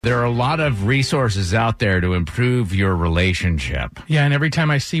There are a lot of resources out there to improve your relationship. Yeah, and every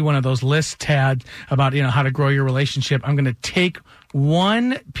time I see one of those lists, Tad, about how to grow your relationship, I'm going to take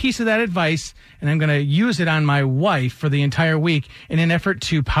one piece of that advice and I'm going to use it on my wife for the entire week in an effort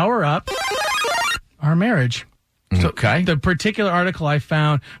to power up our marriage. Okay. So the particular article I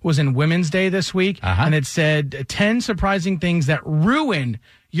found was in Women's Day this week, and it said 10 surprising things that ruin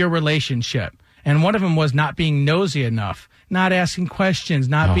your relationship. And one of them was not being nosy enough, not asking questions,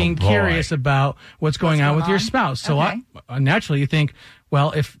 not being curious about what's going on with your spouse. So naturally you think,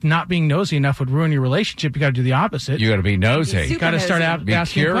 well, if not being nosy enough would ruin your relationship, you got to do the opposite. You got to be nosy. You got to start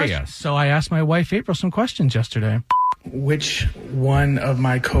asking questions. So I asked my wife, April, some questions yesterday. Which one of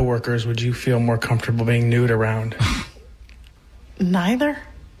my coworkers would you feel more comfortable being nude around? Neither.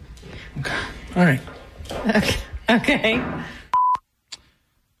 Okay. All right. Okay.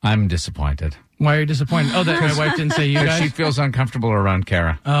 I'm disappointed. Why are you disappointed? Oh, that my wife didn't say you guys? She feels uncomfortable around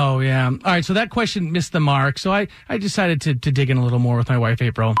Kara. Oh, yeah. All right, so that question missed the mark. So I decided to dig in a little more with my wife,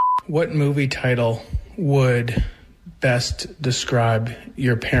 April. What movie title would best describe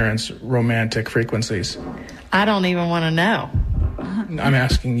your parents' romantic frequencies? I don't even want to know. I'm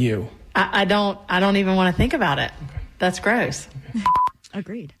asking you. I don't even want to think about it. That's gross.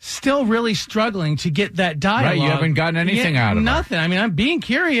 Agreed. Still really struggling to get that dialogue. Right, you haven't gotten anything out of her. Nothing. I mean, I'm being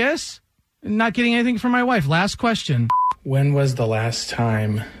curious. Not getting anything from my wife. Last question. When was the last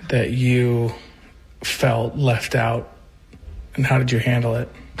time that you felt left out, and how did you handle it?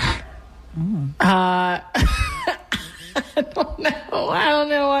 I don't know. I don't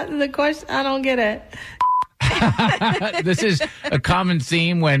know what the question. I don't get it. This is a common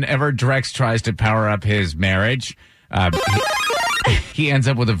theme whenever Drex tries to power up his marriage. He ends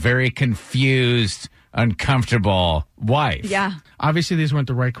up with a very confused, uncomfortable wife. Yeah. Obviously, these weren't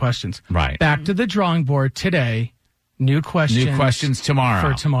the right questions. Right. Back to the drawing board today. New questions. New questions tomorrow.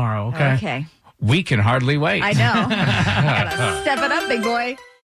 For tomorrow, okay? Okay. We can hardly wait. I know. Gotta step it up, big boy.